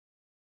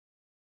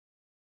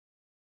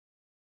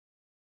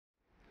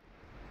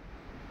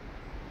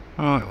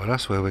Alright, well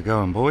that's where we're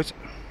going, boys.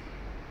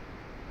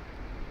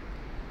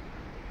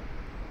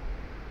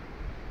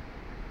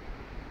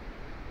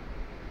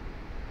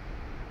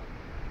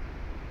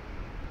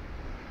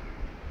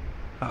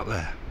 Up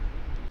there.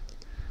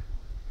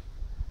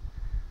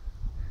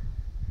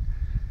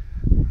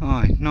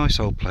 Aye, nice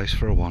old place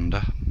for a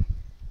wander.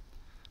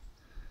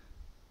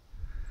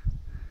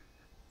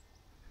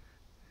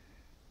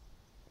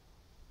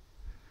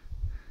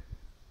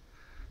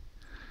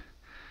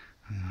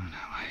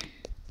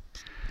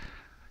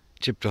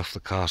 Jibbed off the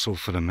castle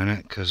for the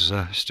minute because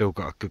still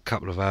got a good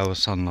couple of hours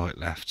sunlight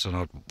left, and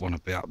I'd want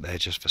to be up there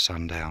just for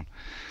sundown.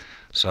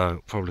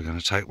 So probably going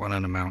to take one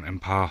of the mountain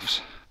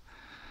paths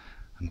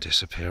and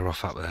disappear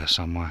off up there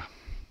somewhere.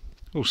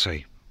 We'll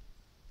see.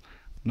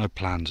 No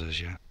plans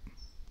as yet.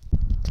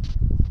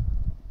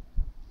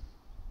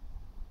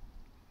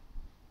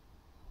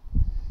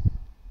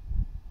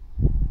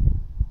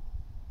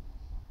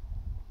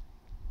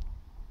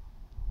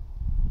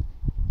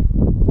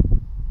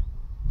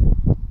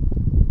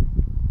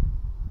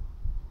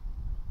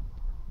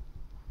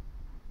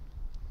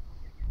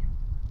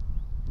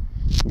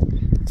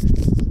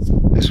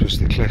 This was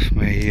the cliff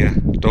my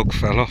dog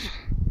fell off.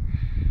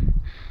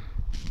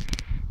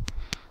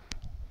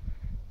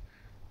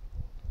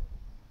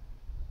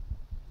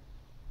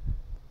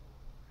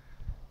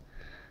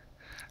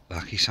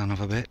 Lucky son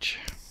of a bitch.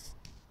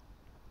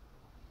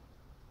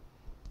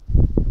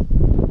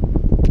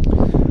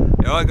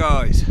 Hi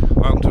guys,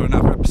 welcome to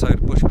another episode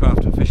of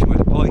Bushcraft and Fishing with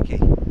the Pikey.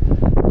 Did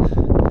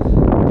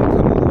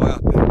come all the way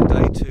up here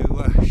today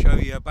to show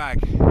you a bag.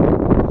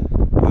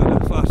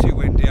 Far too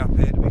windy up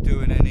here to be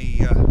doing any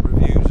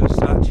reviews as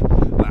such.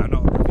 Well, not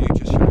a review,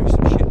 just show you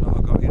some shit that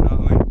I got, you know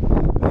what I mean?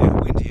 But yeah,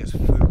 windy as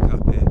fuck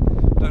up here.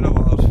 Don't know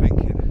what I was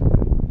thinking.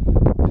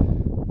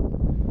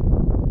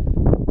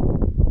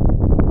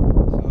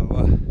 So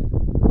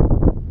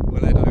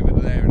we'll head over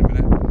there in a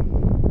minute.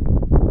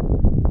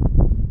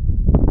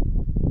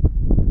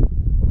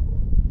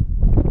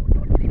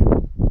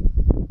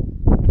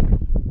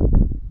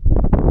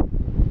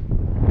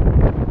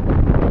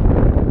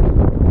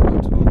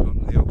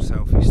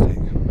 Selfie stick.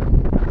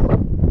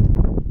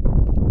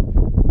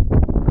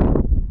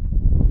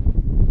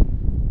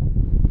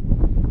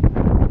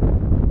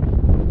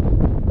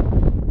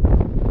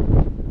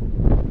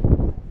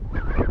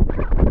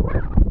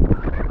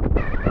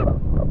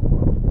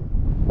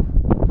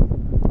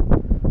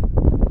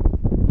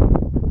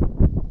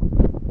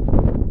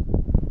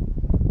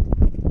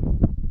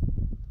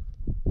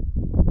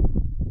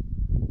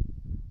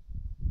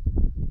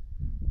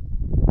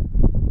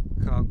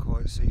 Can't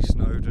quite see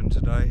Snowdon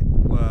today.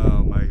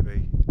 Well,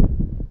 maybe.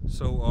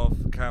 Sort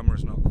of. The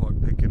camera's not quite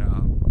picking it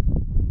up.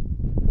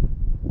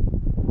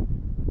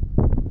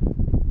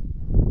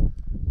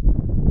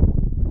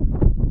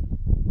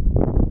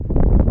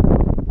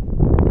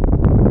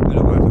 Bit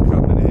of weather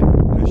coming in,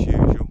 as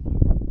usual.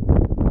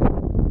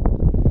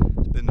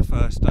 It's been the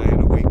first day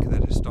in a week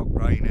that it stopped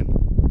raining.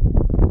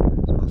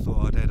 So I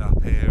thought I'd head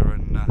up here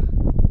and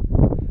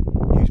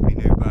use my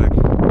new bag.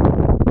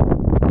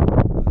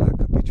 But that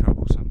could be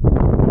troublesome.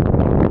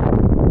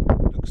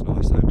 Looks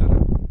nice though, doesn't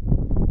it?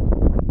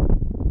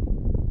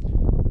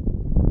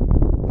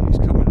 He's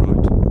coming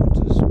right towards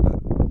us, but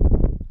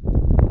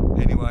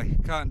anyway,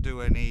 can't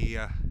do any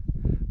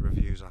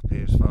reviews up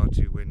here, it's far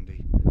too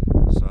windy.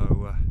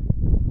 So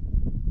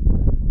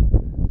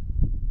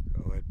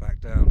gotta head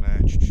back down there,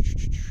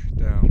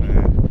 down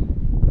there,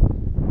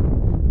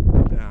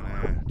 down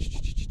there,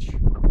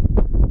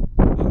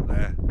 up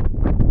there,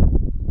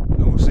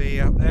 and we'll see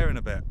you up there in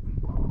a bit.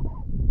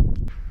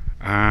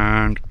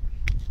 And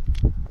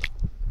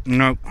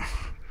no,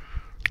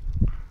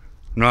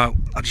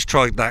 I just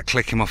tried that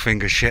clicking my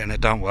fingers shit and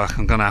it don't work.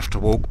 I'm gonna have to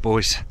walk,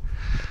 boys.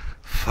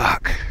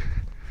 Fuck.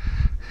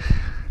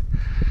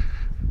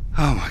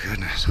 Oh my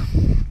goodness.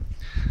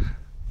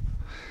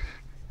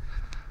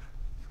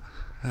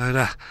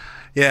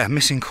 Yeah,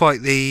 missing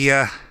quite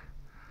the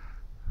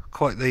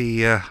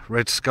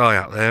red sky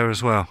up there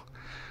as well.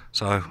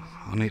 So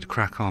I need to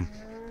crack on.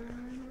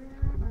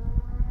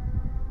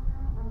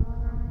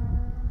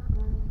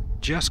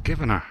 Just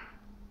giving her.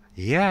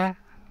 Yeah.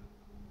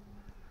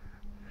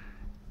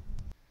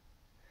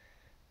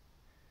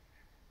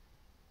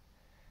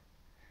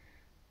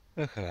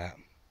 Look at that.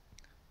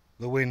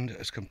 The wind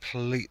has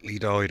completely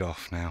died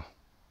off now.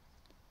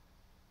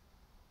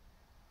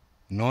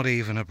 Not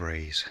even a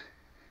breeze.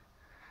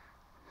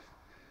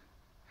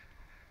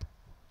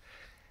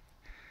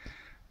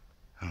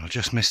 And I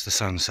just missed the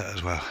sunset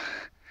as well.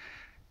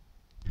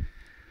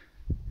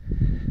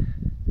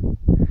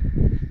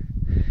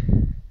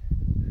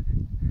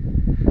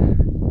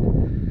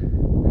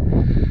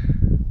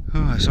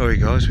 Sorry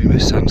guys, we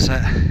missed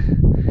sunset.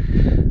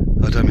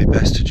 I've done my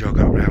best to jog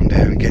up round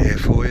here and get here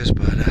for you,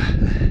 but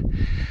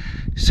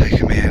it's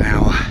taken me an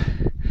hour.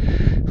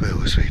 Where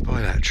was we?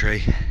 By that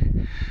tree.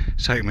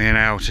 It's taken me an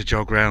hour to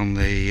jog round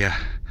the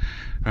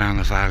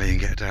valley and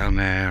get down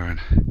there and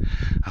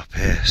up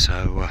here,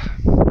 so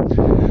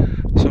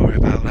sorry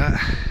about that.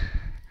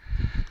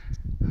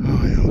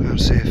 Alright, I'll go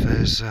and see if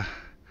there's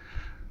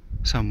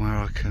somewhere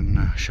I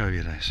can show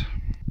you this.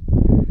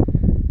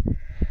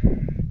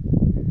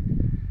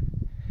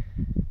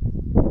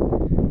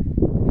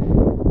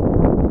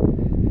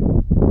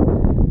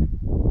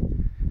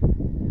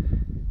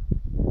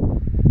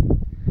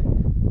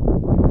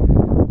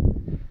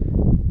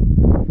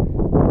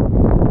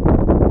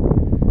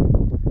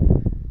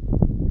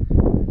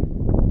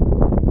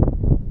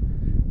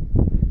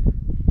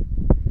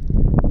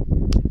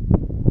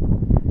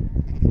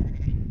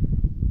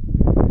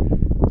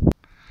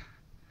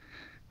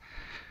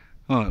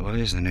 Right, well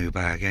here's the new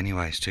bag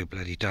anyway. It's too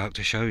bloody dark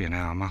to show you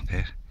now, I'm up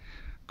here.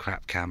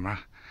 Crap camera.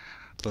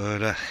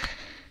 But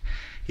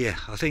yeah,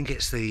 I think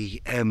it's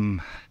the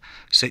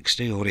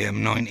M60 or the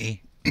M90,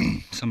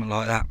 something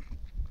like that.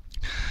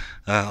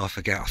 I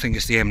forget, I think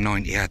it's the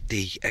M90 had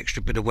the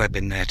extra bit of web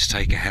in there to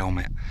take a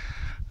helmet.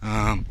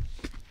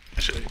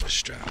 Show you the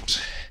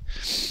straps.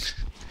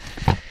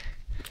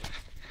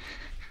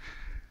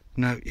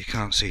 No, you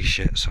can't see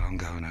shit, so I'm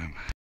going home.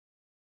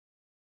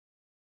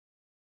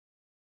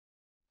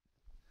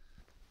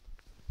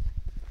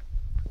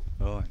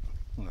 Right,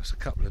 well it's a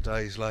couple of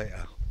days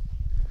later.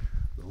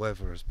 The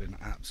weather has been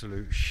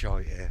absolute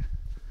shite here.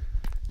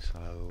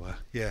 So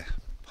yeah,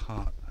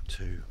 part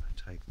 2,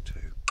 take 2.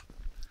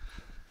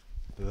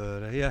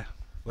 But yeah,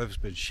 weather's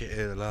been shit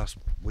here the last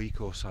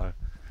week or so.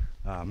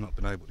 I've not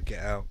been able to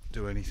get out,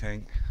 do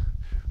anything.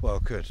 Well, I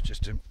could,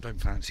 just don't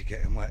fancy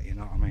getting wet, you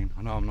know what I mean?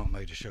 I know I'm not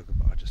made of sugar,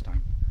 but I just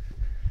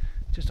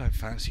don't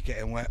fancy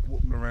getting wet,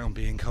 walking around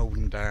being cold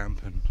and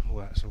damp and all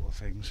that sort of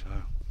thing.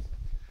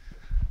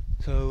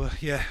 So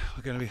yeah,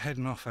 we're going to be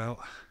heading off out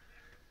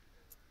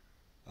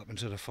up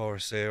into the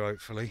forest here,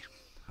 hopefully.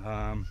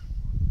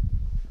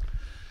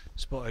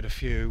 Spotted a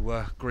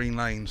few green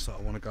lanes that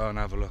I want to go and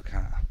have a look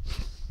at.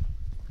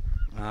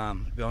 To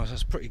be honest,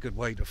 that's a pretty good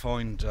way to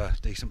find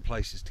decent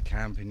places to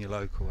camp in your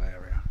local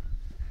area.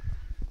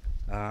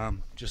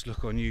 Just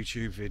look on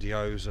YouTube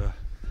videos,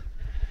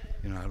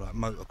 you know, like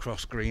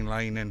motocross green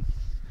laning.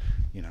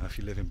 You know, if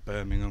you live in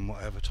Birmingham,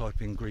 whatever,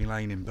 type in green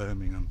lane in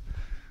Birmingham,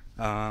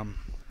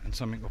 and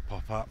something will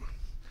pop up,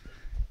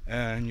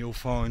 and you'll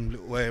find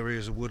little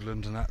areas of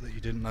woodland and that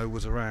you didn't know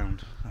was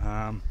around.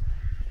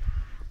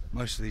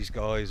 Most of these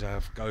guys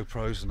have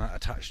GoPros and that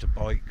attached to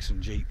bikes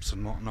and Jeeps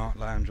and whatnot,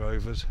 Land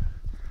Rovers.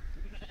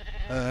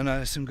 And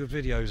there's some good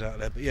videos out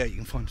there, but yeah, you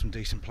can find some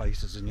decent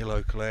places in your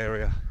local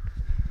area,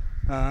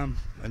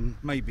 and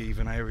maybe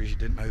even areas you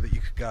didn't know that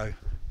you could go,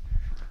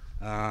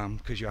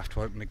 because you have to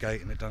open the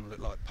gate and it doesn't look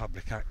like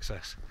public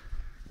access.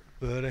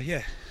 But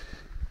yeah,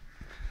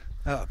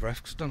 out of breath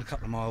because I've done a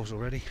couple of miles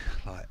already,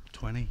 like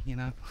 20, you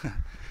know.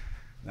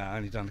 No, I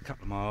only done a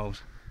couple of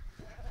miles.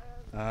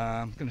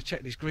 I'm going to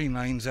check these green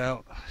lanes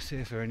out, see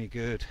if they're any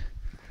good,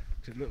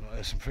 because it looks like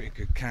there's some pretty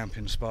good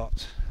camping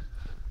spots.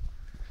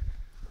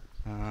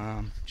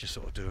 Just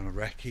sort of doing a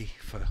recce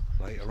for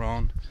later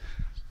on.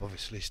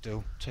 Obviously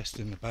still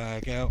testing the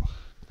bag out,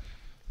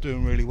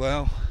 doing really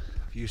well.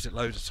 I've used it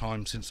loads of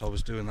times since I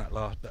was doing that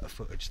last bit of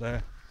footage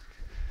there.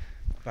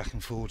 Back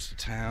and forwards to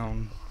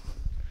town,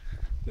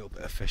 a little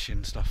bit of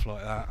fishing, stuff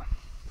like that.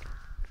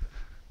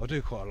 I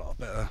do quite a lot of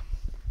bit of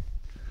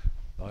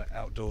like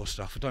outdoor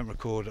stuff. I don't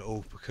record it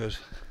all because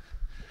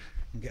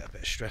it can get a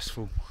bit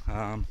stressful.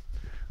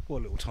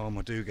 What little time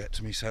I do get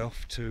to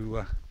myself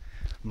to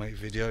make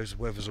videos, the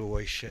weather's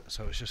always shit,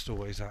 so it's just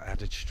always that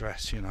added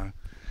stress, you know.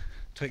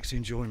 Takes the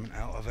enjoyment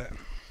out of it.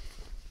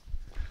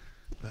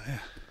 But yeah,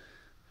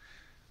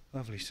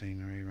 lovely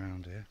scenery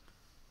around here.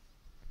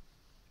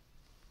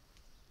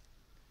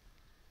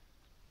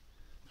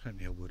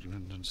 Plenty of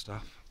woodland and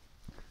stuff.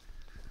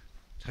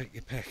 Take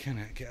your pick,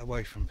 innit? Get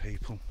away from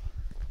people.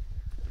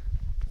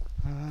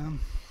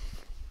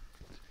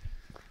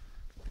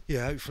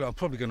 Yeah, hopefully I'm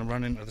probably going to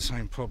run into the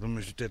same problem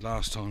as you did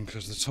last time,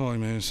 because the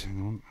time is,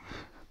 hang on,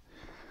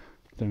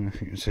 don't know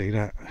if you can see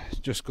that, it's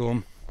just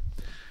gone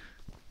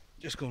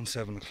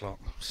 7 o'clock,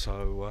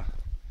 so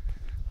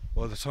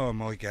by the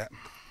time I get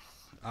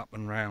up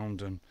and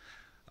round and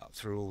up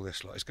through all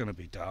this, like, it's going to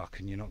be dark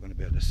and you're not going to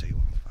be able to see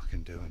what I'm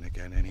fucking doing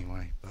again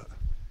anyway. But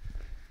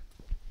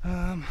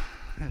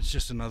it's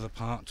just another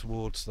part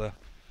towards the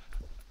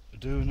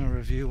doing a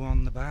review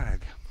on the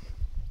bag,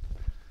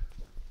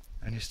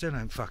 and you still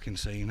ain't fucking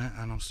seen it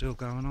and I'm still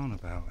going on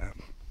about it.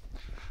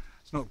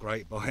 It's not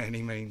great by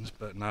any means,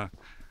 but no,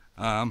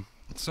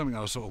 it's something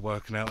I was sort of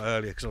working out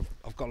earlier, because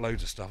I've got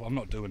loads of stuff. I'm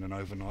not doing an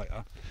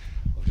overnighter,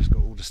 I've just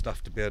got all the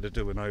stuff to be able to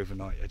do an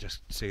overnighter,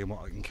 just seeing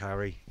what I can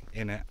carry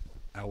in it,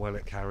 how well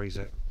it carries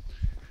it.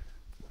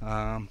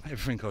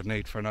 Everything I'd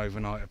need for an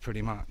overnighter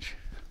pretty much.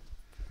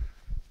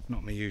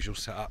 Not my usual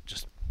setup,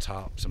 just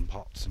tarps and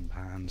pots and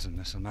pans and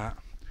this and that.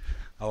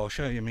 Oh, I'll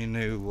show you my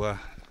new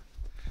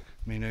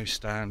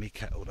Stanley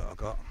kettle that I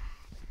got.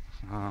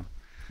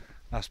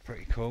 That's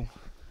pretty cool.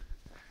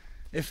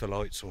 If the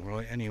light's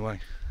alright anyway.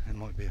 It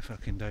might be a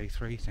fucking day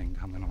 3 thing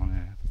coming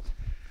on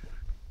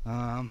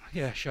here.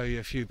 Yeah, show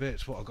you a few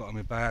bits, what I got in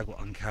my bag, what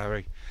I can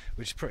carry,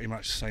 which is pretty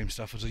much the same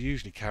stuff as I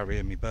usually carry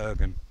in my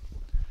Bergen.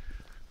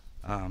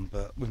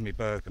 But with my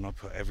Bergen I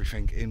put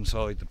everything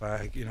inside the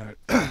bag, you know,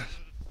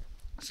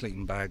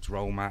 sleeping bags,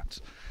 roll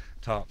mats,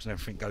 tarps and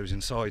everything goes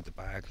inside the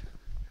bag,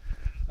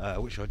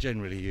 which I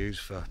generally use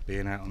for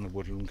being out on the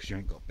woodland because you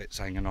ain't got bits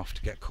hanging off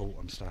to get caught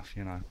and stuff,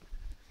 you know.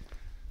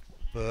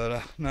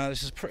 But no,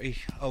 this is a pretty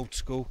old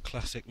school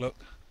classic look.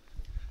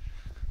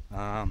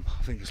 I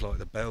think it's like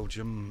the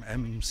Belgian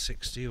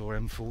M60 or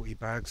M40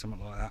 bag,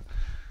 something like that.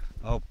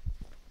 I'll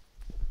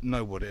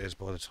know what it is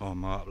by the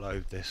time I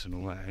upload this and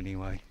all that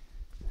anyway,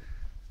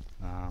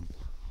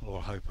 or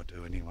I hope I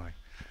do anyway.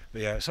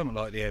 But yeah, it's something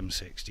like the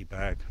M60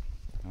 bag,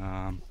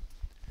 and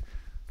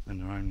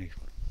they're only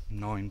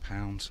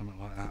 £9, something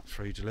like that,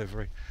 free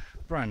delivery.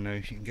 Brand new,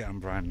 you can get them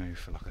brand new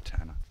for like a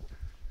tenner.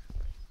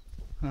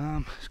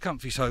 It's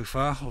comfy so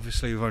far.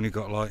 Obviously we've only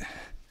got like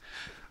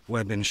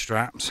webbing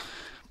straps,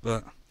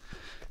 but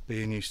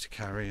being used to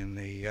carrying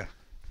the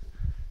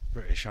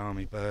British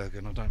Army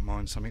Bergen, I don't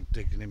mind something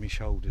digging in my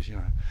shoulders, you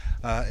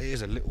know. It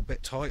is a little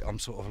bit tight. I'm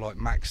sort of like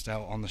maxed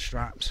out on the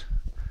straps.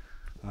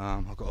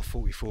 I've got a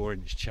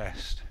 44-inch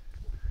chest,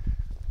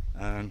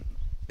 and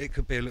it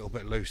could be a little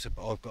bit looser,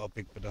 but I've got a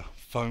big bit of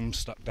foam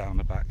stuck down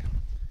the back.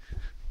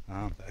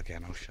 But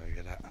again, I'll show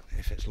you that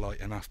if it's light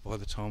enough by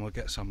the time I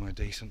get somewhere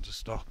decent to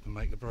stop and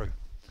make a brew.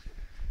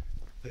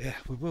 But yeah,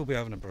 we will be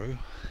having a brew.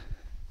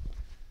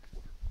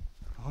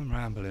 I'm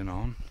rambling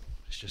on.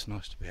 It's just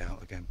nice to be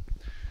out again.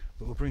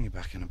 But we'll bring you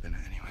back in a minute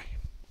anyway.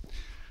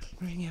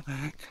 Bring you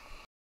back.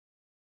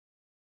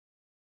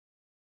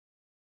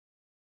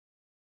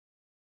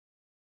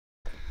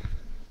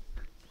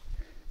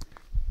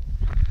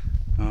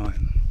 Right,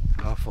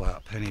 halfway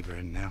up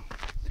Pennybryn now.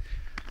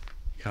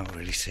 You can't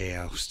really see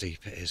how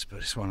steep it is, but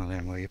it's one of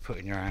them where you're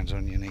putting your hands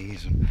on your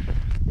knees and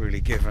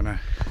really giving a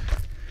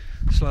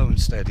slow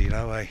and steady,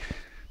 though, eh?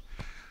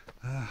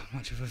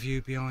 Much of a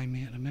view behind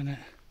me at the minute?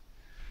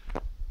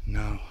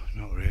 No,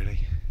 not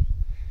really.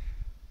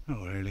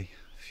 Not really.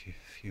 A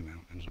few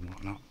mountains and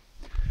whatnot.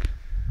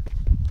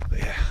 But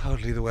yeah,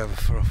 hardly the weather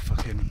for a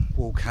fucking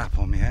wool cap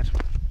on my head.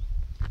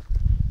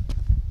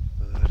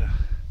 But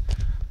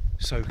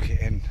soak it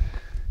in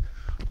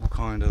all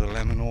kind of the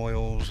lemon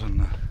oils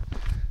and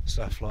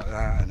stuff like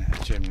that, and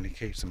it generally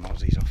keeps the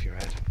mozzies off your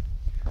head.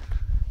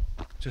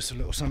 Just a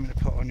little something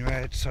to put on your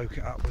head, soak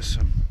it up with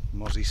some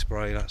mozzie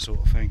spray, that sort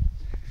of thing.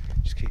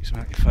 Just keeps them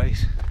out your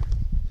face.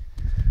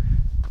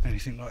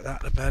 Anything like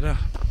that, the better.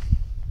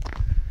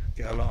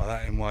 Get a lot of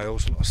that in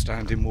Wales, a lot of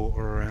standing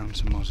water around,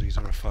 some mozzies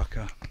are a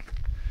fucker.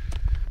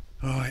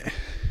 Right,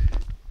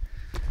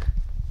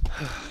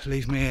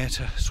 leave me here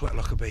to sweat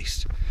like a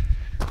beast.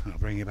 I'll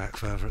bring you back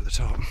further at the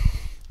top.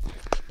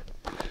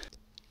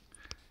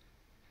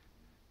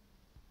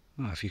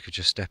 Oh, if you could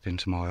just step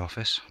into my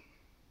office.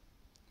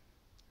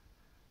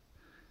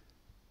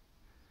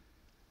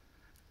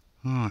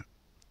 Right.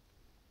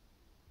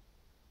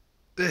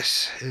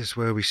 This is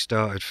where we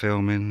started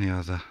filming the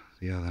other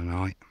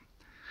night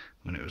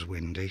when it was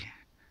windy,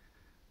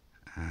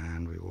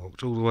 and we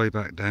walked all the way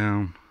back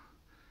down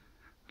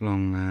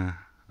along there,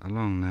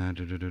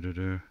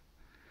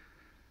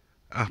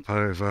 up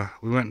over.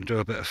 We went to do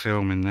a bit of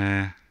filming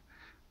there,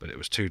 but it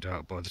was too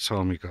dark by the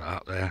time we got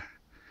up there.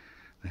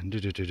 Then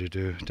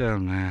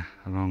down there,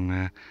 along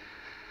there,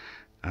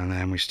 and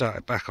then we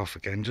started back off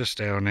again just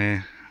down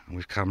here, and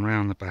we've come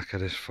round the back of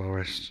this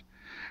forest,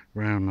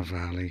 round the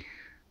valley,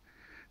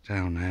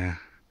 down there,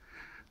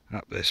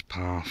 up this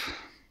path,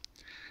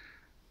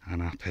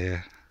 and up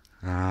here.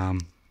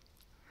 I'm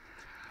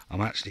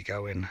actually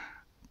going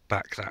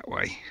back that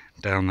way,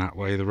 down that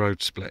way. The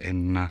road's split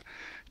in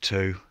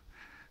two,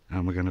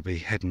 and we're going to be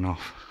heading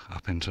off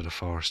up into the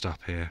forest up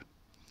here.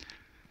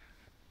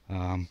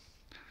 The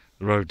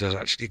road does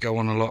actually go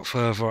on a lot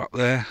further up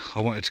there. I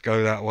wanted to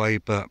go that way,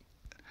 but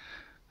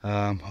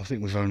I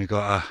think we've only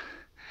got an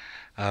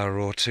hour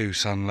or two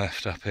sun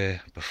left up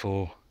here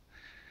before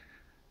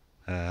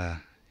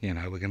you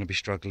know, we're going to be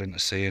struggling to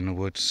see in the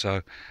woods.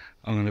 So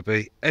I'm going to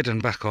be heading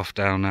back off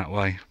down that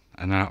way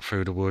and out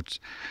through the woods,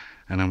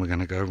 and then we're going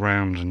to go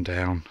round and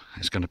down.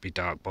 It's going to be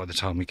dark by the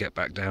time we get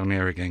back down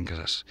here again,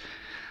 because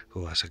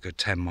that's a good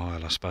 10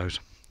 mile, I suppose.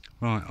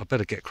 Right, I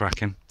better get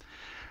cracking.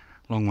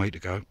 Long way to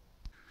go.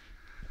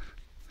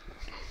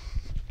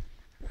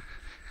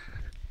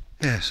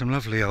 Yeah, some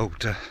lovely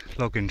old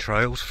logging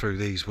trails through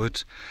these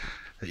woods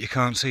that you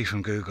can't see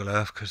from Google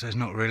Earth because there's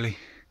not really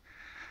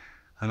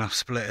enough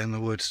split in the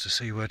woods to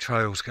see where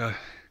trails go.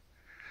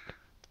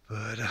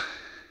 But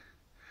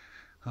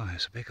oh,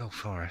 it's a big old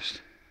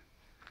forest.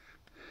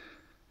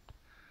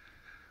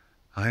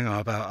 I think I'm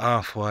about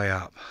halfway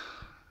up.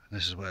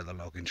 This is where the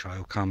logging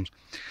trail comes,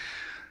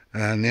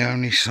 and the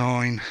only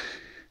sign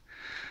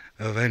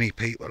of any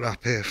people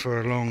up here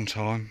for a long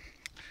time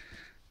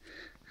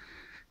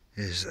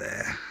is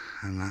there,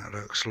 and that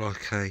looks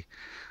like a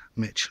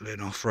Michelin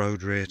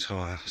off-road rear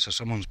tyre. So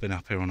someone's been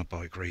up here on a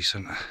bike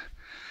recently.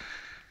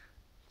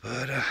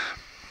 But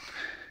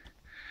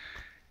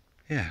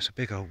yeah, it's a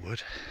big old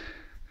wood.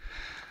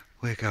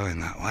 We're going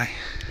that way.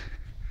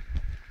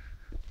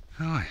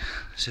 Alright,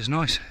 this is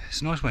nice.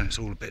 It's nice when it's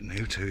all a bit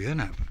new to you, isn't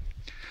it?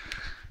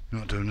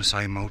 You're not doing the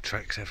same old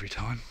treks every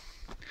time.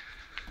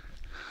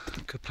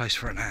 Good place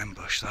for an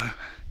ambush though.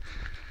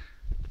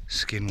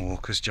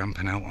 skinwalkers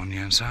jumping out on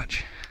you and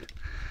such.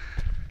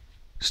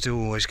 Still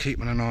always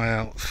keeping an eye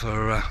out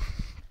for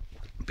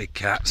big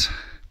cats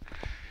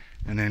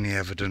and any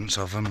evidence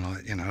of them,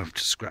 like, you know,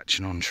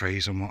 scratching on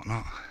trees and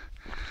whatnot.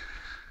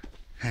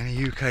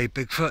 Any UK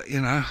Bigfoot,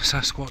 you know,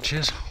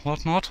 Sasquatches,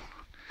 whatnot.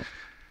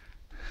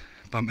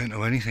 Bump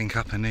into anything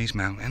up in these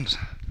mountains.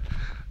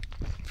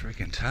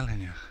 Freaking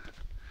telling you.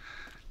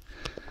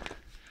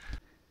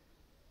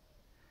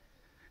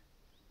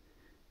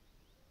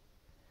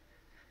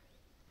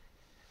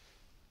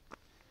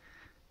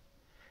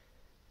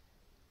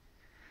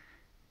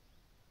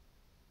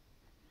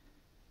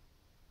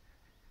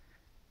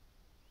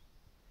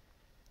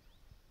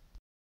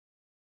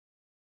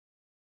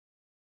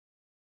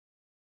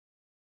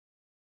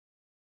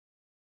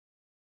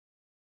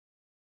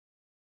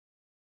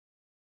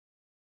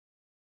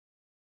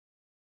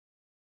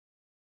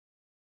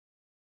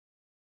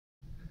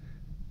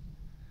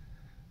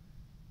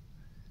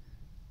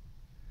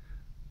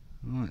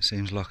 Well, it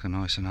seems like a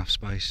nice enough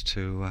space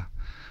to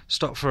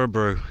stop for a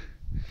brew.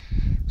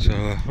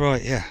 So,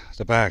 right, yeah,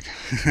 the bag.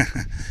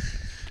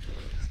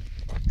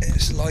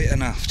 It's light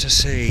enough to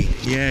see,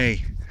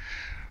 yay.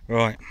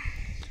 Right,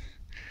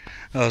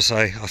 as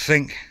I say, I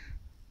think,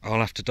 I'll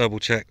have to double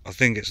check, I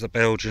think it's the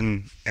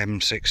Belgian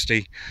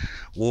M60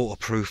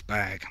 waterproof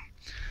bag.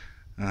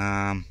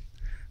 And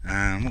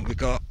what we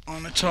got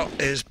on the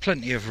top is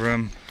plenty of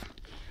room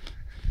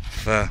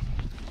for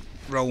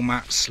roll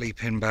mats,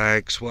 sleeping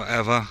bags,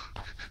 whatever.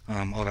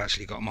 I've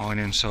actually got mine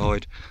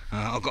inside.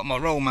 I've got my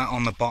roll mat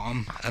on the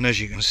bottom, and as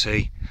you can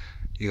see,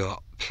 you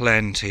got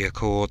plenty of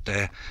cord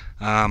there.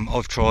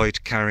 I've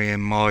tried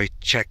carrying my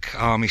Czech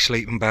army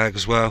sleeping bag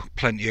as well,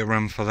 plenty of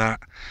room for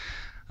that.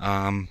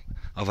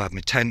 I've had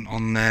my tent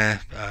on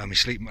there, my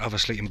other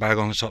sleeping bag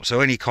on the top, so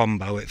any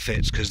combo it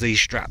fits, because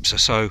these straps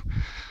are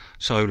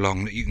so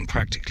long that you can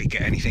practically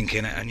get anything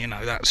in it, and you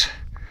know that's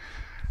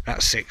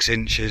 6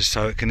 inches,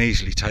 so it can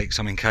easily take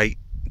something 8-10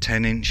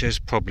 inches,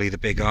 probably the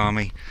big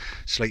army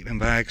sleeping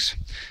bags.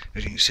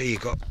 As you can see,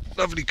 you've got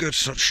lovely good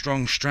such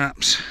strong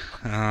straps,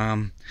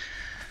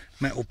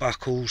 metal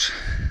buckles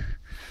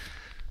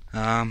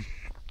round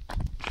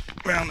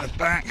the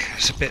back.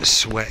 It's a bit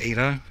sweaty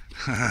though,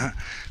 because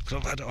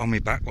I've had it on my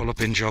back while I've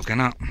been jogging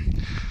up.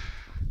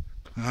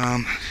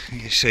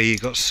 You see, you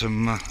got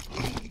some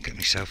get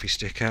my selfie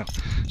stick out,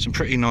 some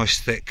pretty nice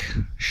thick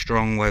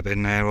strong web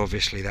in there.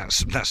 Obviously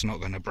that's not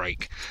going to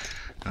break,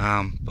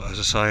 but as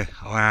I say,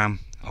 I am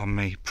on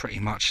me pretty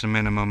much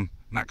the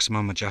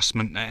maximum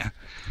adjustment there.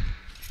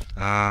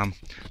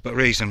 But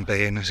reason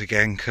being is,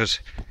 again, because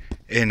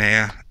in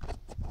here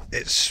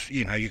it's,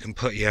 you know, you can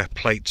put your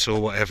plates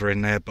or whatever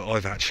in there, but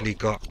I've actually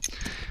got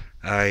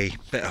a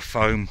bit of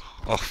foam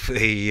off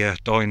the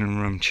dining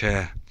room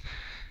chair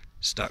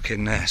stuck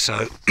in there,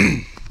 so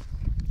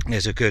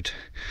there's a good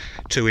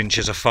 2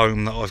 inches of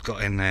foam that I've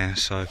got in there,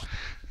 so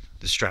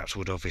the straps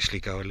would obviously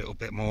go a little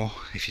bit more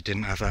if you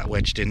didn't have that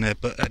wedged in there,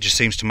 but that just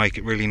seems to make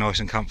it really nice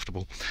and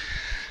comfortable.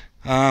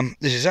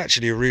 This is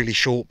actually a really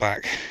short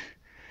back.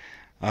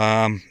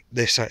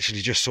 This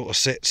actually just sort of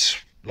sits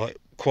like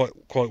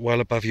quite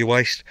well above your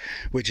waist,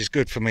 which is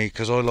good for me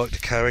because I like to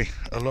carry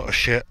a lot of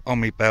shit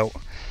on my belt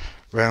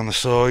round the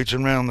sides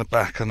and round the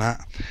back and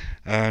that,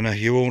 and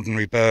your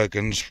ordinary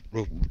Bergens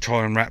will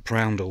try and wrap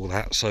around all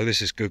that, so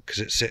this is good because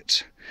it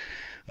sits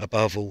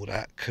above all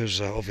that, because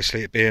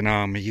obviously it being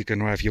army, you're going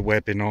to have your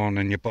webbing on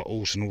and your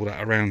bottles and all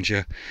that around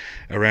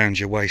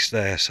your waist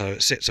there, so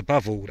it sits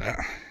above all that.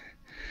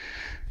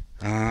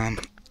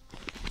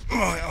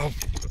 Right,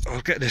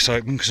 I'll get this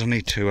open because I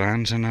need 2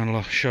 hands, and then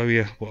I'll show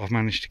you what I've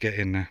managed to get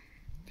in there.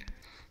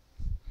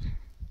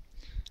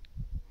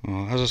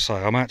 Well, as I say,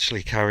 I'm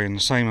actually carrying the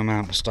same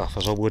amount of stuff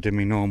as I would in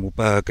my normal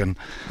Bergen,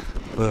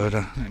 but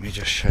let me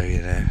just show you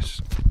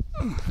this.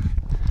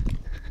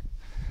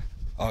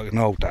 I can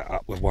hold that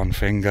up with one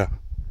finger.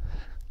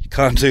 You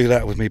can't do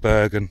that with me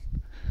Bergen.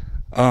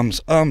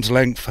 Arm's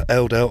length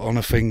held out on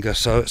a finger,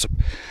 so it's a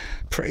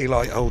pretty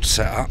light old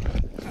setup.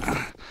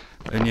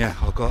 And yeah,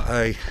 I've got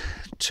a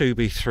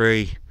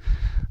 2B3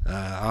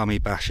 army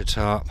basher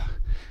tarp,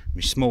 my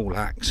small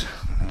axe,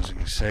 as you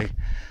can see.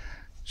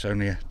 It's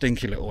only a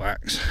dinky little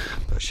axe,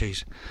 but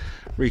she's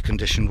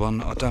reconditioned one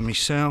that I've done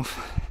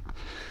myself.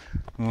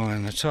 Right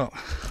on the top,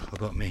 I've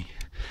got me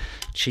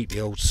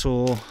cheapy old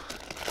saw,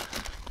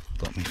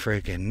 got me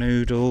friggin'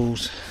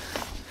 noodles,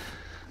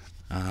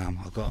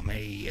 I've got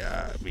me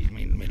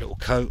little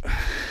coat.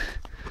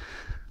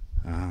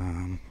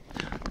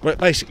 But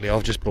basically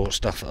I've just bought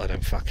stuff that I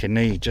don't fucking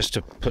need, just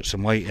to put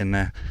some weight in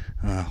there.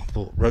 I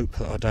bought rope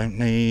that I don't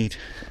need.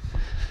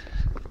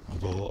 I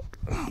bought,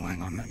 oh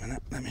hang on a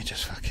minute, let me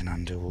just fucking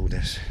undo all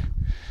this.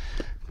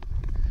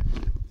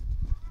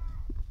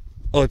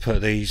 I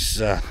put these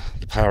the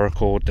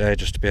paracord there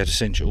just to be able to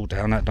cinch it all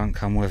down, that don't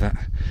come with it.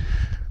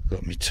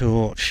 Got my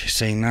torch, you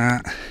seen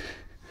that.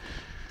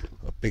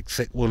 Got a big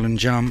thick woolen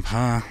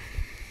jumper.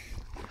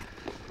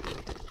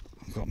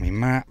 I've got my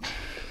map.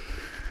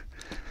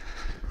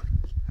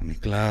 And my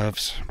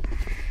gloves.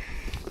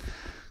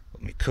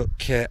 Got my cook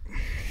kit.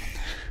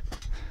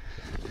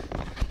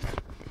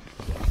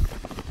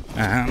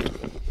 And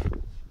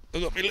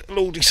I've got my little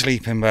Aldi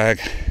sleeping bag,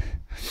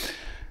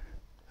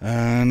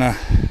 and I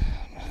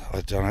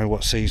don't know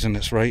what season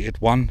it's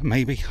rated, 1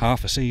 maybe,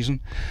 half a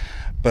season,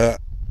 but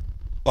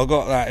I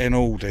got that in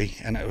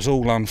Aldi and it was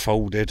all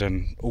unfolded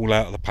and all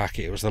out of the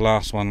packet. It was the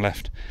last one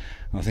left.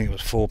 I think it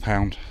was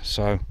 £4,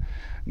 so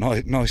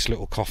nice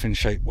little coffin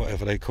shape,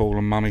 whatever they call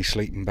them, mummy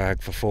sleeping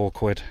bag for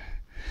 £4.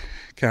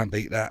 Can't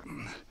beat that.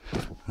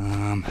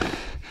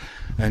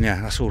 And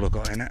yeah, that's all I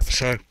got in it.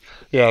 So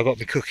yeah, I got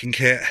my cooking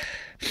kit,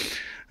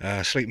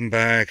 sleeping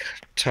bag,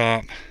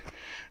 tarp,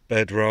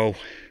 bedroll,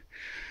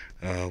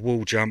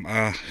 wool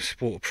jumper,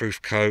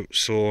 waterproof coat,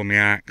 saw, my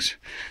axe.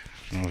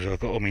 I've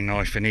got all my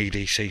knife and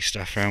EDC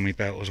stuff around my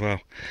belt as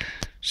well.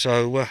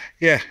 So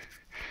yeah,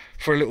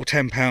 for a little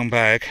 £10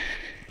 bag.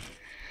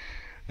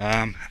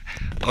 I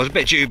was a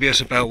bit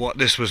dubious about what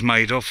this was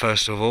made of.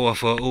 First of all, I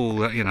thought,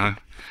 oh, you know,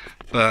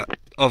 but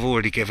I've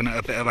already given it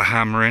a bit of a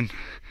hammering,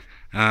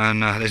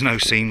 and there's no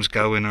seams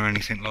going or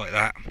anything like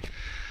that.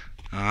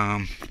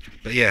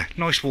 But yeah,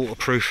 nice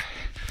waterproof,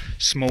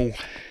 small.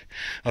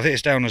 I think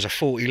it's down as a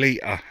 40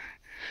 litre,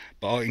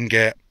 but I can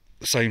get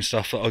the same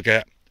stuff that I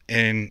get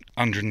in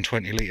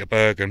 120 litre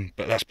Bergen,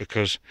 but that's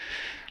because,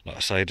 like I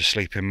say, the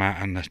sleeping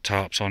mat and the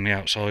tarps on the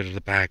outside of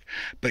the bag.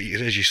 But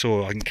as you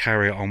saw, I can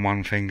carry it on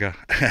one finger.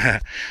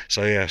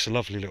 So yeah, it's a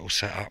lovely little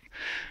setup.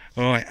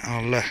 Alright,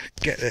 I'll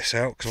get this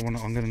out because I'm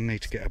going to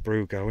need to get a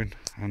brew going,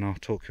 and I'll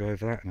talk you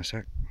over that in a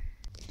sec.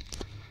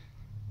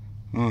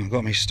 Oh, I've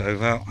got my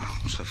stove out,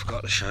 so I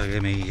forgot to show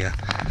you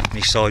my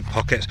side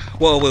pockets.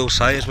 What I will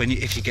say is,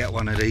 if you get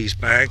one of these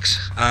bags,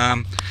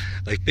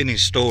 they've been in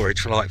storage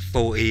for like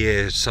 40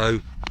 years,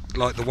 so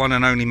like the one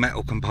and only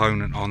metal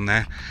component on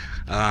there,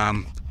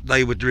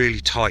 they were really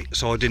tight,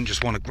 so I didn't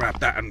just want to grab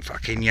that and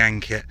fucking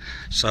yank it.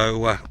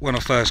 So when I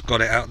first got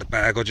it out of the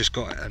bag, I just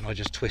got it and I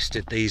just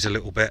twisted these a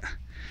little bit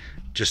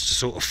just to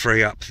sort of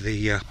free up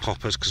the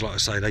poppers, because like I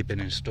say, they've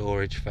been in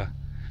storage for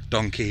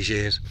donkey's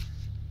years.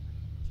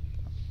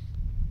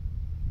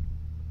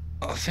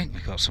 I think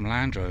we've got some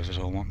Land Rovers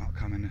or whatnot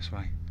coming this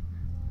way.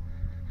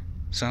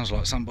 Sounds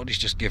like somebody's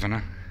just given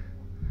her.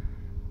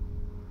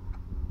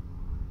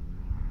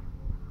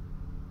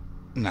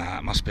 Nah,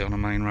 it must be on a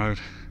main road.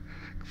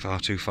 Far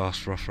too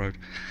fast for off-road.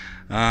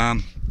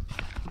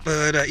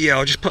 But yeah,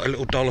 I'll just put a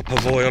little dollop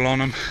of oil on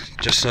them,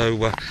 just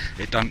so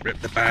it don't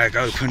rip the bag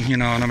open, you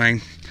know what I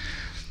mean.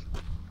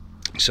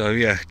 So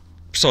yeah,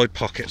 side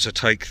pockets, I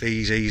take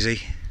these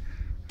easy.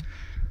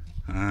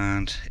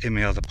 And in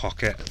my other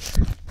pocket,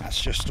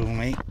 that's just all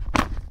me.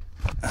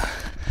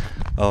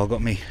 Oh, I've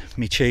got me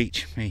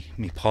cheech,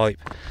 me pipe,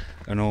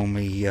 and all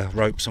me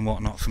ropes and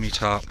whatnot for me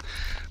tarp.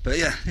 But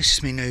yeah, this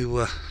is my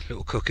new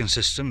little cooking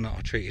system that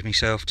I treated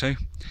myself to.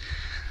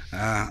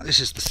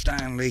 This is the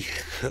Stanley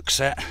cook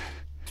set.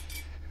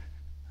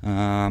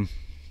 I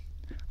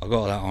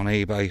got that on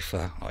eBay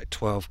for like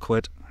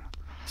 £12.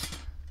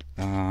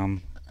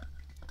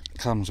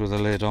 Comes with a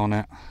lid on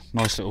it,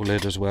 nice little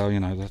lid as well, you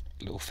know, the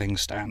little thing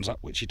stands up,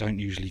 which you don't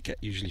usually get,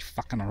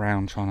 fucking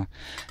around trying to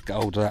get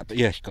hold of that. But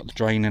yeah, you've got the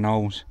draining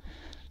holes,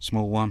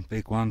 small one,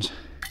 big ones,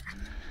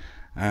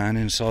 and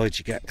inside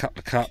you get a couple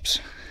of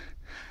cups.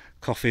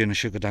 Coffee and the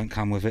sugar don't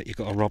come with it, you've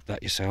got to rob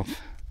that yourself.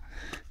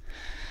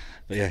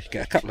 But yeah, you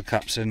get a couple of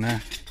cups in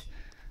there,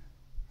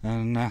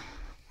 and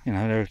you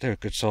know, they're a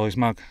good size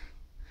mug.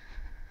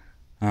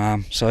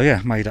 So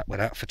yeah, made up with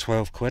that for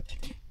 £12.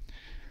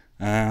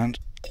 And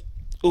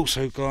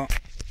also got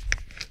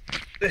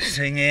this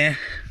thing here,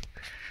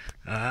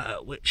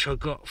 which I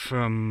got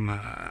from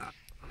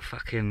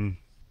fucking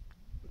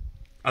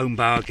Own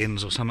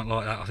Bargains or something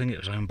like that. I think it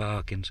was Own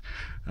Bargains,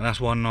 and that's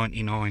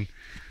 £1.99.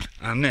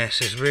 And this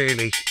is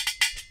really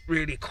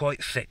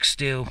quite thick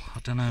steel. I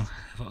don't know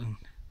if I can...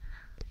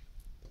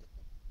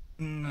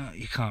 No,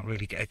 you can't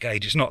really get a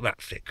gauge. It's not that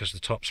thick because the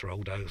top's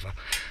rolled over,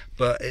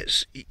 but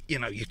it's, you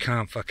know, you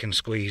can't fucking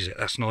squeeze it.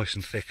 That's nice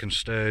and thick and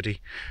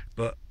sturdy,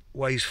 but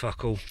weighs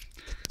fuck all.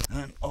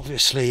 And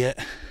obviously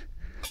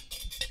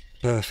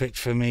perfect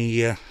for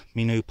me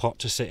me new pot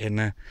to sit in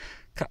there.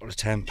 Couple of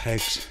tent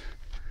pegs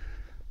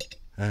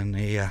and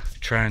the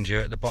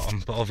trangia at the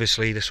bottom, but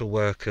obviously this will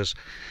work as,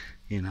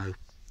 you know,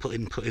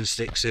 putting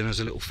sticks in as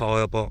a little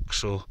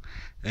firebox or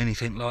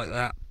anything like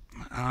that.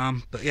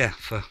 But yeah,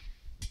 for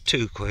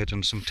 £2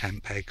 and some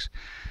tent pegs,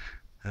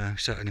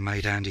 certainly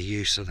made handy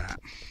use of that.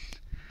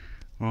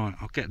 Right,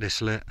 I'll get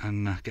this lit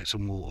and get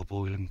some water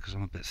boiling because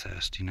I'm a bit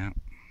thirsty now.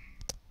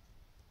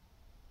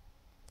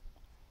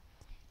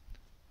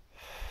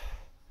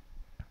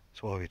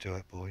 That's why we do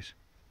it, boys.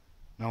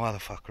 No other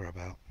fucker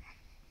about.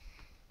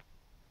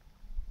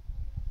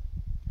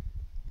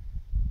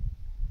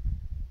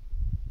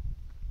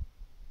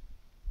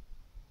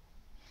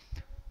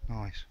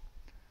 Nice.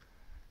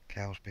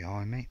 Cows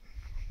behind me.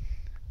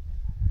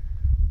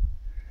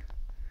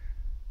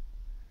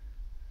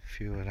 A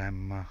few of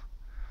them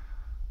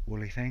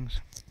woolly things.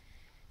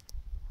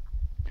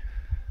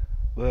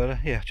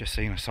 But yeah, just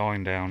seen a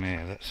sign down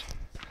here that's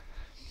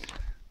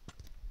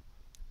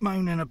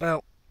moaning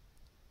about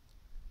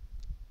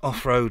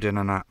off-roading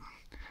and that,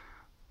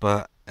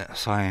 but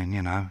saying,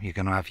 you know, you're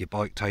going to have your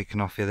bike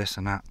taken off you, this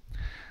and that.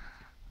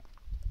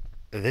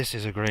 This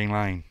is a green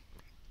lane.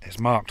 It's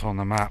marked on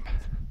the map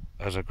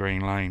as a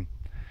green lane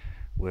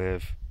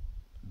with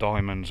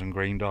diamonds and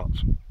green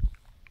dots.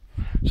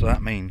 So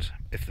that means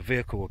if the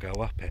vehicle will go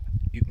up it,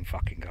 you can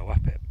fucking go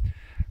up it.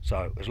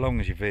 So as long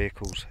as your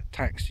vehicle's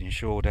taxed,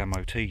 insured,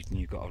 MOT'd, and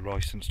you've got a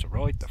licence to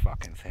ride the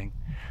fucking thing,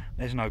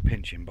 there's no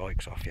pinching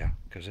bikes off you.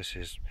 Because this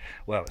is,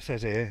 well, it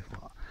says here,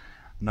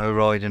 no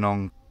riding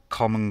on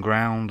common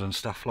ground and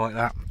stuff like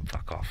that.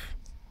 Fuck off.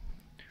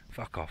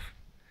 Fuck off.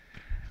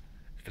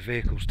 If the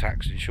vehicle's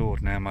taxed,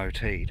 insured, and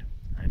MOT'd,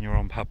 and you're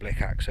on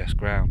public access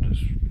ground,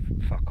 just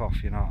fuck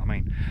off, you know what I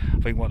mean? I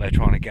think what they're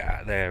trying to get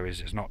at there is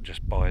it's not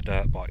just buy a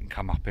dirt bike and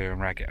come up here and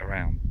rag it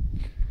around.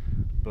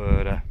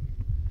 But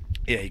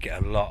yeah, you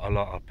get a lot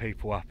of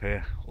people up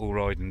here all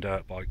riding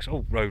dirt bikes,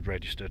 all road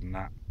registered and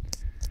that.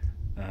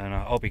 And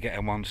I'll be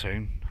getting one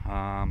soon.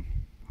 I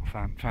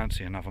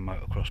fancy another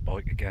motocross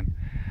bike again.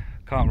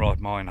 Can't ride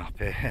mine up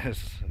here.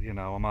 You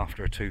know, I'm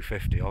after a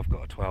 250. I've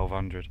got a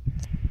 1200.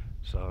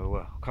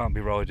 So I can't be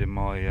riding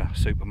my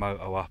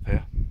supermoto up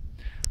here.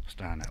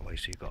 Stand that way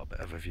so you've got a bit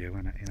of a view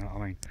in it, you know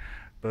what I mean?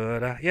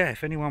 But yeah,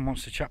 if anyone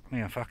wants to chuck me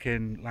a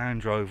fucking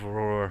Land Rover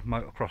or a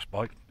motocross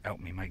bike, help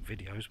me make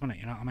videos, wouldn't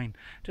it, you know what I mean?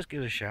 Just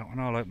give us a shout and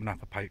I'll open up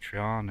a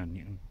Patreon and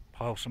you can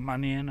pile some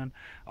money in and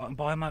I can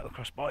buy a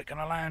motocross bike and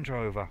a Land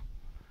Rover.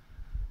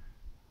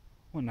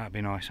 Wouldn't that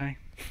be nice, eh?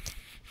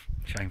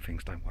 Shame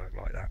things don't work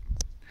like that.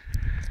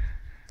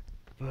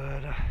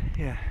 But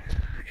yeah,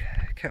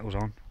 kettle's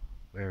on.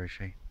 Where is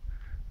she?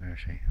 Where is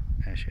she?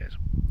 There she is.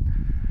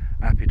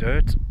 Happy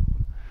dirt.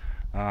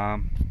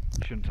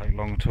 Shouldn't take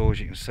long at all, as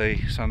you can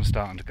see. Sun's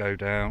starting to go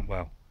down.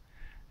 Well,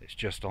 it's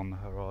just on the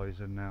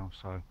horizon now,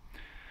 so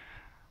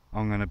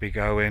I'm going to be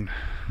going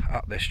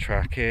up this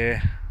track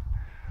here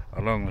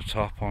along the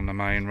top on the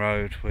main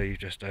road where you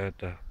just heard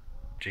the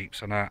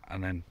jeeps and that,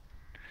 and then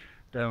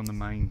down the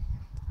main.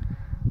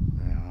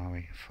 There are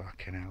we?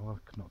 Fucking hell,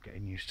 I'm not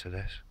getting used to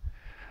this.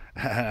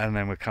 And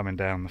then we're coming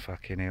down the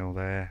fucking hill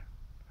there.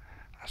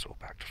 That's all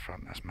back to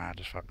front, that's mad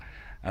as fuck.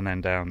 And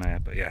then down there,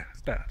 but yeah,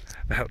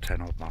 about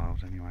 10 odd miles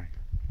anyway.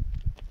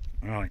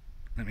 Right,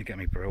 let me get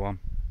my brew on.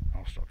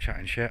 I'll stop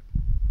chatting shit.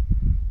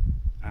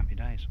 Happy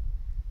days.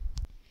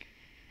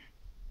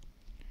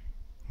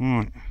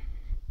 Right,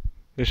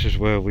 this is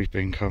where we've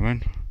been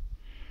coming,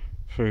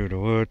 through the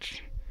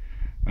woods.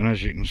 And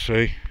as you can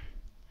see,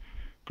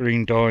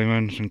 green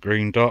diamonds and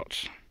green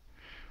dots,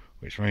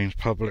 which means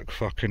public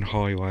fucking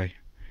highway.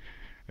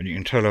 And you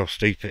can tell how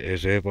steep it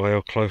is here by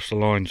how close the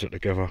lines are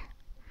together.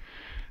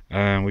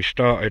 And we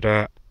started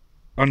at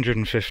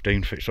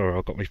 115 feet, sorry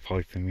I've got my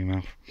pipe in my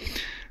mouth.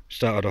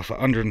 Started off at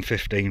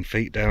 115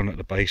 feet down at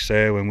the base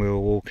there when we were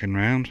walking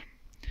round.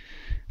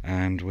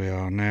 And we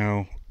are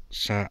now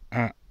sat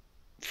at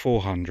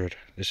 400.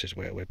 This is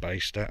where we're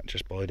based at,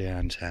 just by the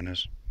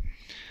antennas.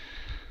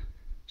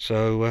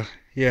 So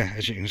yeah,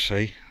 as you can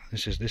see,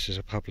 this is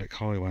a public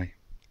highway.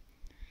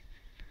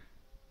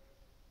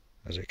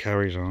 As it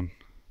carries on.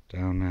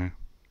 Down there,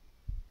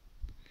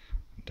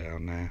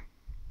 down there,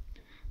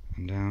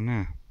 and down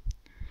there.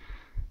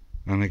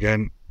 And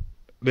again,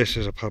 this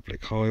is a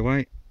public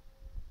highway.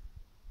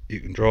 You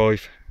can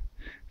drive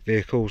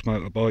vehicles,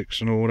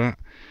 motorbikes and all that.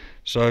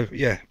 So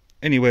yeah,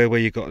 anywhere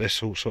where you got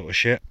this all sort of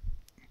shit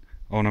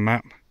on a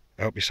map,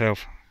 help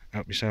yourself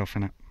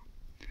in it.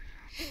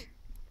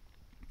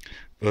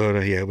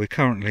 But yeah, we're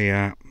currently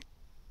at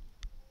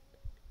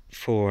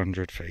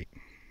 400 feet.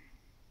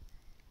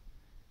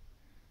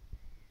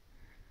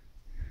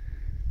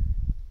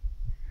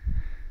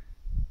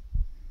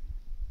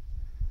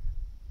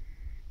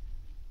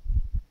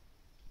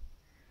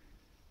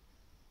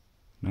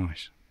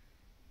 Nice.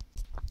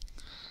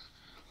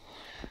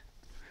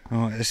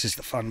 Right, this is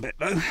the fun bit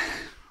though.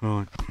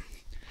 Right.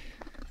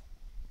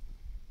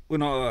 We're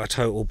not at a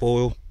total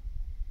boil,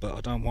 but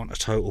I don't want a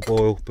total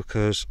boil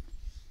because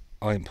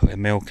I ain't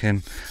putting milk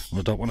in.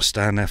 I don't want to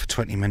stand there for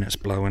 20 minutes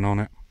blowing on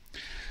it.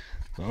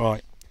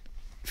 Right,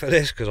 for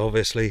this, because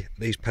obviously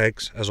these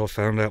pegs, as I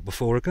found out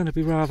before, are going to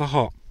be rather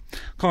hot.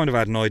 Kind of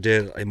had an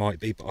idea that they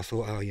might be, but I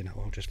thought, oh, you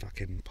know, I'll just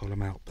fucking pull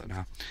them out. But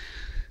no,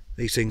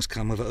 these things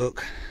come with a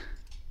hook.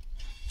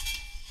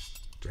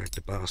 Drag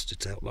the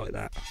bastards out like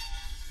that.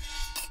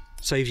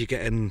 Saves you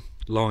getting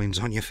lines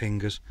on your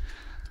fingers.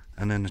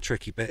 And then the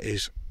tricky bit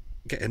is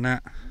getting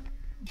that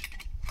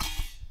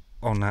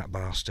on that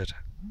bastard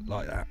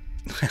like that.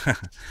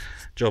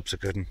 Job's a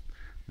good one.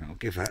 I'll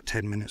give that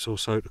 10 minutes or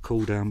so to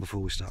cool down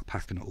before we start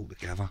packing it all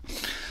together.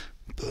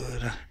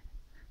 But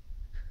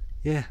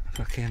yeah,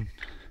 fucking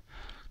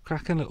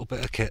cracking little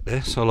bit of kit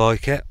this. I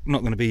like it. I'm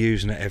not going to be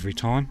using it every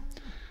time,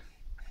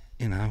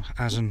 you know,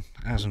 as and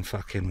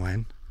fucking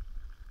when.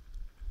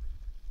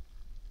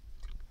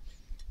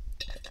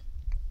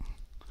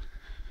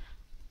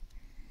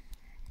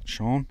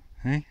 Sean,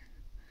 hey?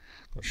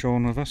 Got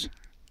Sean with us.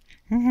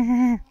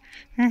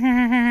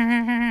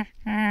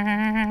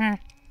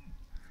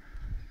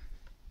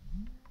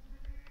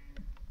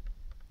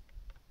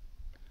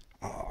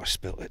 Oh, I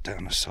spilt it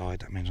down the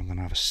side. That means I'm going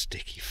to have a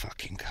sticky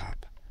fucking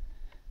cup.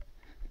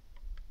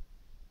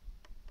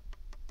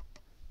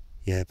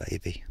 Yeah,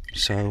 baby.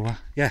 So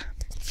yeah,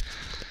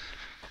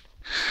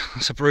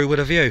 that's a brew with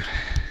a view.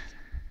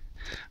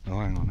 Oh,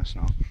 hang on, it's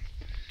not.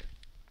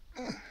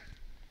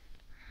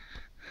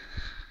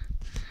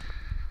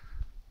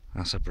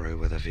 That's a brew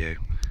with a view,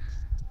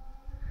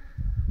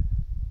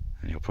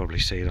 and you'll probably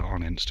see that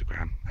on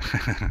Instagram.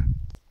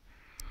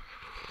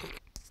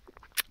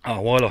 Oh,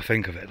 while I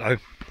think of it though,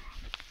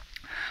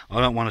 I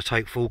don't want to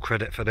take full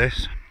credit for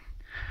this,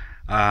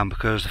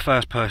 because the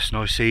first person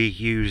I see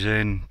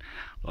using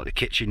like the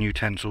kitchen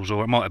utensils,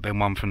 or it might have been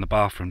one from the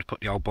bathroom to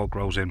put the old bog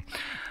rolls in,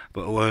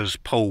 but it was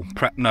Paul,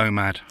 Prep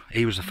Nomad.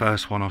 He was the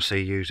first one I see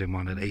using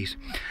one of these,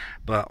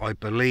 but I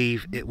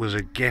believe it was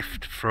a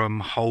gift from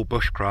Whole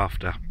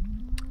Bushcrafter.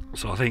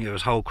 So I think it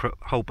was Whole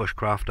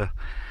Bushcrafter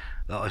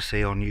that I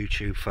see on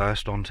YouTube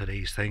first onto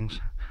these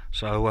things.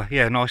 So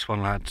yeah, nice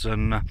one, lads,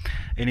 and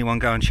anyone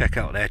go and check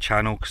out their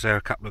channel, because they're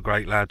a couple of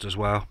great lads as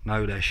well,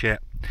 know their shit,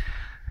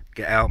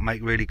 get out,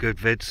 make really good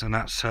vids, and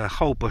that's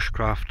Whole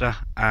Bushcrafter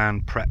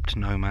and Prepped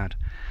Nomad.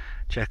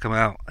 Check them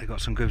out, they got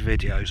some good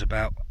videos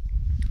about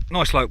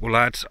nice local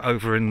lads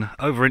over in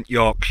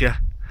Yorkshire,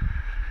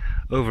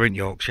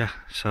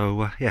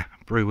 so yeah,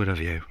 brew with a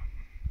view.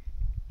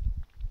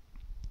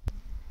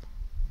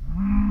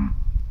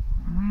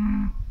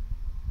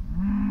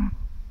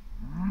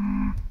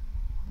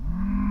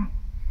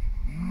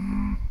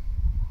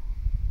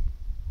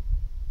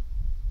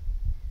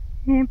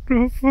 What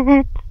the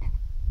fuck?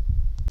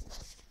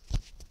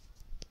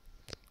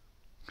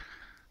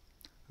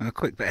 A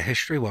quick bit of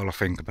history while I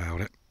think about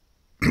it.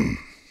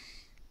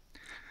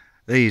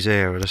 These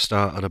here are the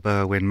start of the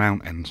Berwyn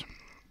Mountains,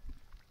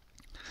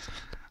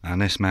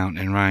 and this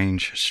mountain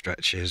range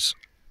stretches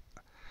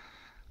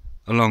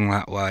along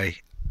that way,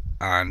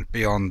 and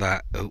beyond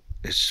that, oh,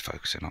 it's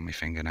focusing on my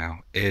finger now,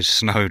 is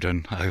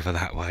Snowdon over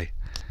that way.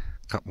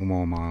 A couple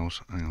more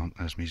miles. Hang on,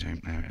 there's me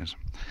zoom, there it is.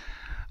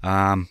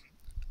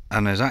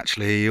 And there's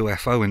actually a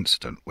UFO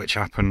incident which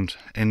happened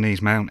in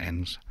these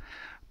mountains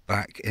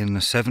back in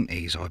the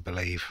 70s, I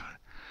believe.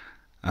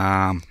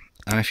 And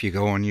if you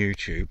go on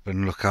YouTube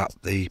and look up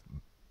the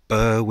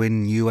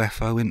Berwyn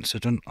UFO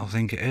incident, I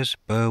think it is,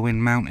 Berwyn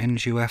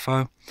Mountains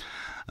UFO,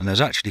 and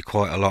there's actually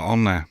quite a lot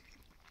on there.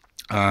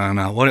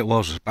 And what it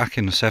was back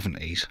in the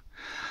 70s,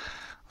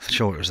 I'm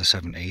sure it was the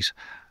 70s,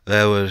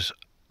 there was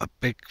a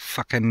big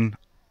fucking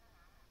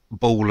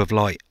ball of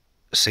light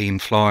seen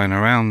flying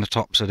around the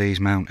tops of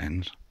these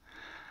mountains,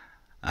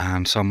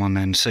 and someone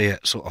then see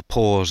it sort of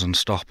pause and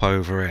stop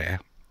over here,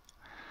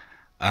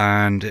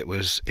 and it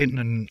was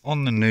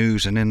on the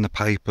news and in the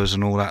papers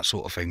and all that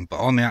sort of thing. But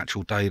on the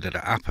actual day that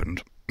it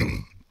happened,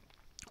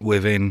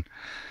 within,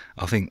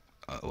 I think,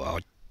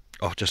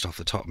 just off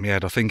the top of my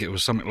head, I think it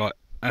was something like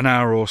an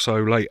hour or so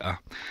later,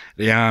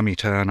 the army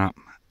turn up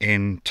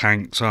in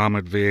tanks,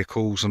 armoured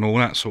vehicles and all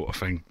that sort of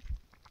thing.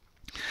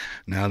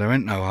 Now, there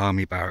ain't no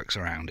army barracks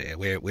around here.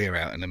 We're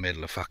out in the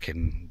middle of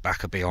fucking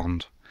back of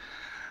beyond.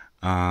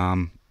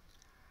 And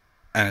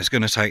it's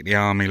going to take the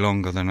army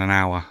longer than an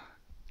hour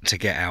to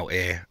get out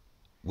here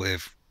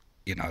with,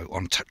 you know,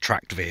 on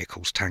tracked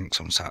vehicles, tanks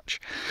and such.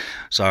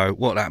 So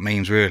what that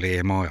means really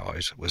in my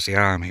eyes was the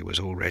army was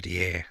already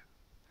here.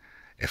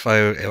 It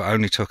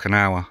only took an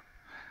hour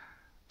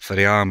for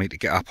the army to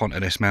get up onto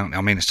this mountain.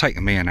 I mean, it's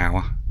taken me an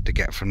hour to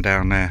get from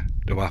down there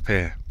to up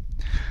here.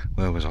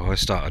 Where was I? I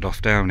started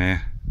off down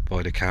here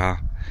by the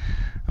car,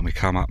 and we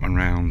come up and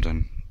round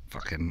and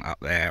fucking up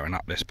there and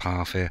up this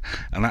path here,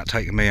 and that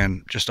taken me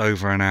in just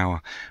over an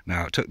hour.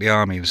 Now, it took the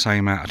army the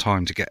same amount of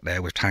time to get there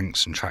with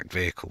tanks and tracked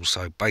vehicles,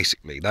 so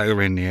basically they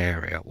were in the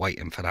area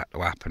waiting for that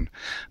to happen.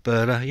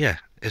 But yeah,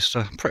 it's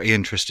a pretty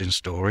interesting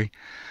story.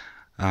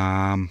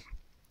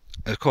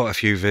 There's quite a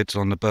few vids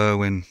on the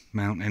Berwyn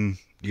Mountain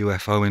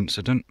UFO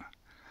incident,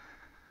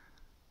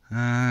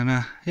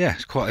 and yeah,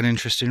 it's quite an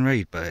interesting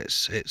read, but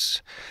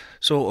it's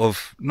sort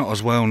of not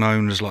as well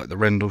known as like the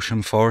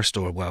Rendlesham Forest,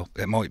 or well,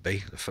 it might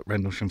be the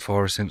Rendlesham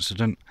Forest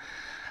incident,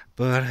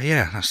 but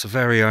yeah, that's the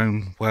very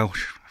own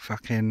Welsh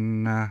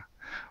fucking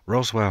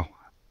Roswell.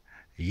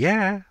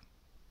 Yeah,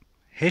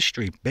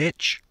 history,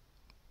 bitch.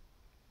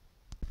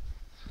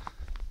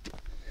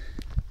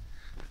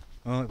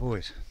 Alright,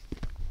 boys,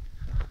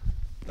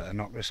 better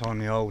knock this on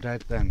the old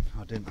head then.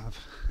 I didn't have...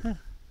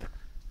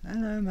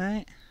 Hello,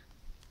 mate.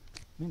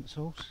 Mint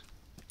sauce.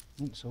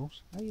 Mint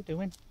sauce. How you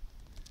doing?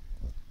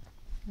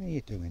 How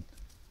you doing?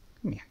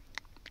 Come here.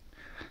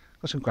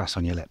 Got some grass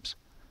on your lips.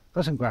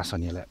 Got some grass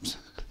on your lips.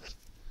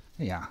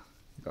 Yeah,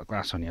 you got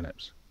grass on your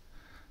lips.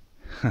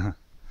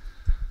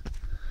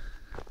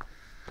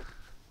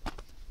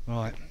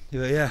 Right,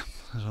 yeah,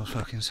 as I was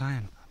fucking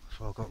saying,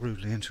 before I got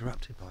rudely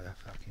interrupted by a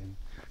fucking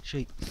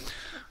sheep.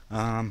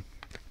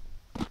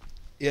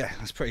 Yeah,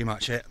 that's pretty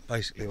much it.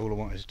 Basically all I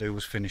wanted to do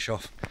was finish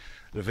off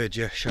the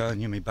video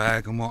showing you my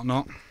bag and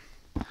whatnot,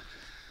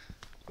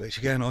 which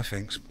again I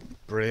think's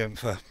brilliant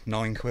for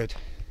 £9.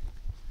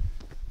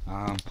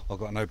 I've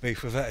got no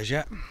beef with it as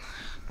yet.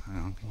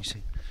 Can you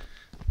see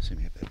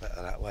me a bit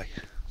better that way?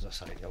 As I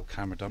say, the old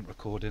camera don't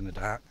record in the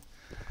dark.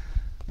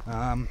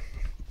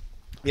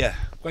 Yeah,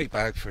 great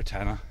bag for a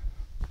tenner.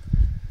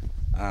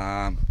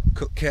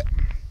 cook kit,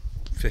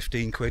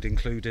 15 quid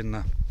including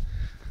the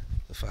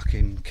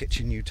fucking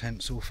kitchen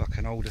utensil,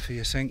 fucking holder for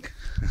your sink.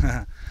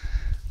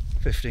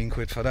 15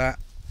 quid for that,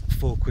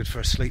 4 quid for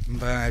a sleeping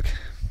bag,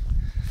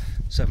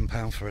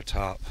 £7 for a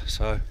tarp.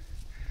 So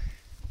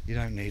you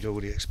don't need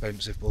all the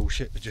expensive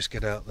bullshit to just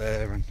get out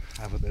there and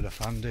have a bit of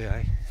fun, do you,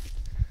 eh?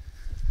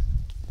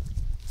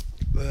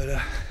 But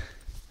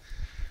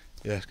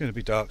yeah, it's going to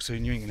be dark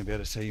soon, you ain't going to be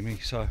able to see me,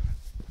 so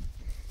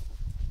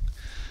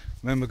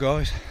remember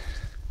guys,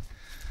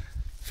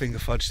 finger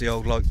fudge the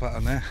old like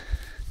button there,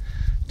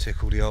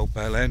 tickle the old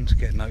bell end,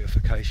 get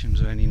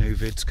notifications of any new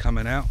vids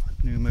coming out,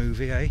 new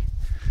movie, eh?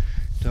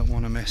 Don't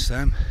want to miss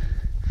them.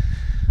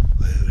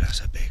 Whoa, that's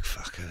a big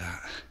fucker,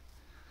 that.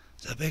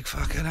 It's a big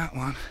fucker, that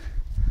one.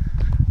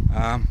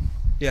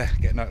 Yeah,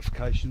 get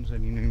notifications,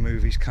 any new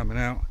movies coming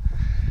out.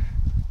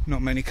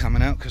 Not many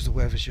coming out because the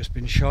weather's just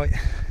been shite.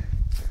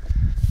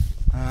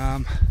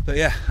 But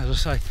yeah, as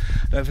I say,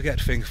 don't forget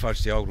to finger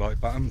fudge the old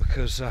like button,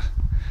 because it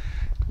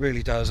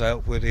really does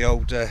help with the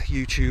old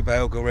YouTube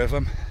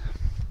algorithm.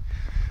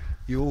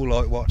 You all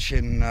like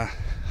watching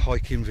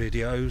hiking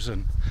videos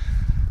and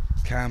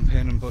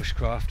camping and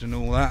bushcraft and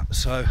all that,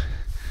 so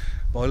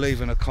by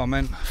leaving a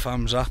comment, a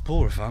thumbs up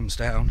or a thumbs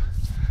down,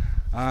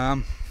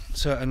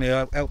 certainly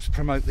helps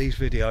promote these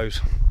videos.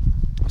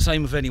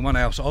 Same with anyone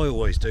else, I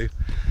always do.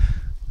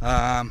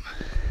 I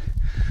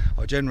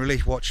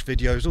generally watch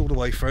videos all the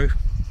way through.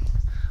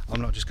 I'm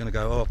not just going to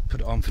go, oh,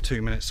 put it on for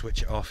 2 minutes,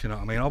 switch it off, you know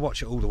what I mean? I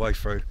watch it all the way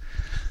through.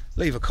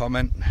 Leave a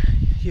comment,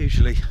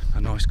 usually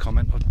a nice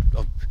comment.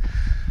 I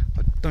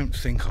don't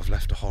think I've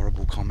left a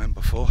horrible comment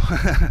before.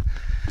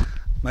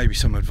 Maybe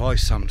some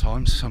advice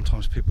sometimes.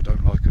 Sometimes people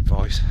don't like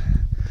advice.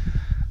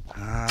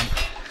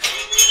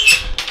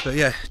 But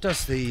yeah, it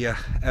does the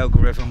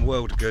algorithm a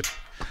world of good.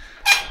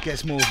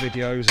 Gets more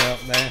videos out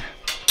there.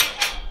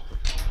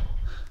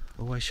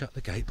 Always shut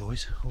the gate,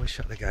 boys. Always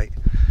shut the gate.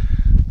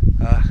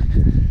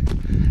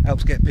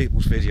 Helps get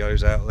people's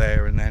videos out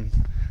there, and then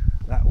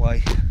that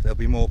way there'll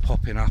be more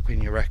popping up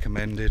in your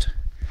recommended.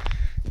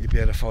 You'll be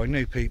able to find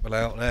new people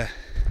out there,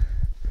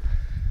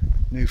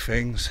 new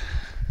things.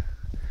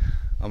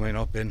 I mean,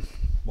 I've been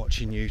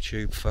watching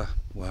YouTube for,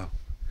 well,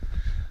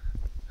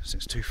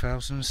 since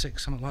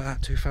 2006, something like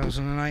that,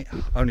 2008.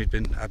 I've only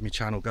had my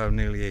channel going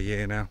nearly a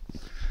year now,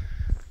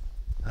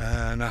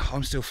 and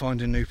I'm still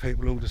finding new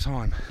people all the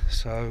time.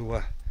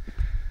 So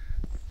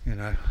you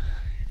know,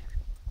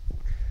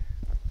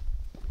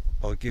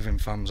 by giving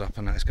thumbs up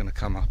and that's going to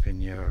come up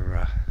in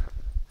your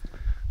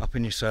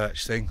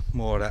search thing,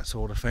 more of that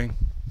sort of thing.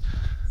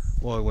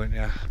 Why wouldn't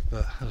you?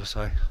 But as I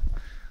say,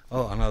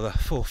 oh, another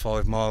 4 or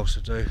 5 miles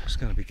to do. It's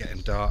going to be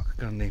getting dark.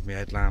 Going to need my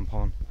headlamp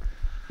on.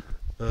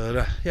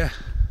 But yeah,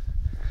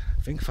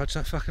 finger fudge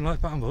that fucking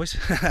like button, boys.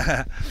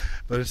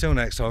 But until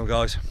next time,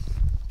 guys,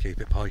 keep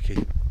it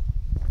pikey.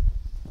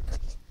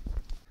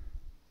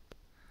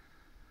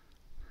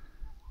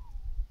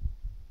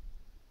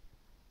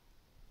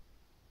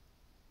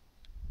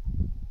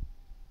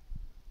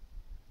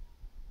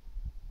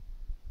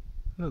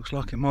 Looks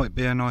like it might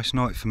be a nice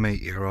night for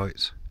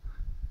meteorites.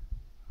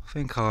 I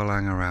think I'll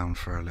hang around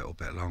for a little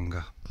bit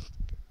longer.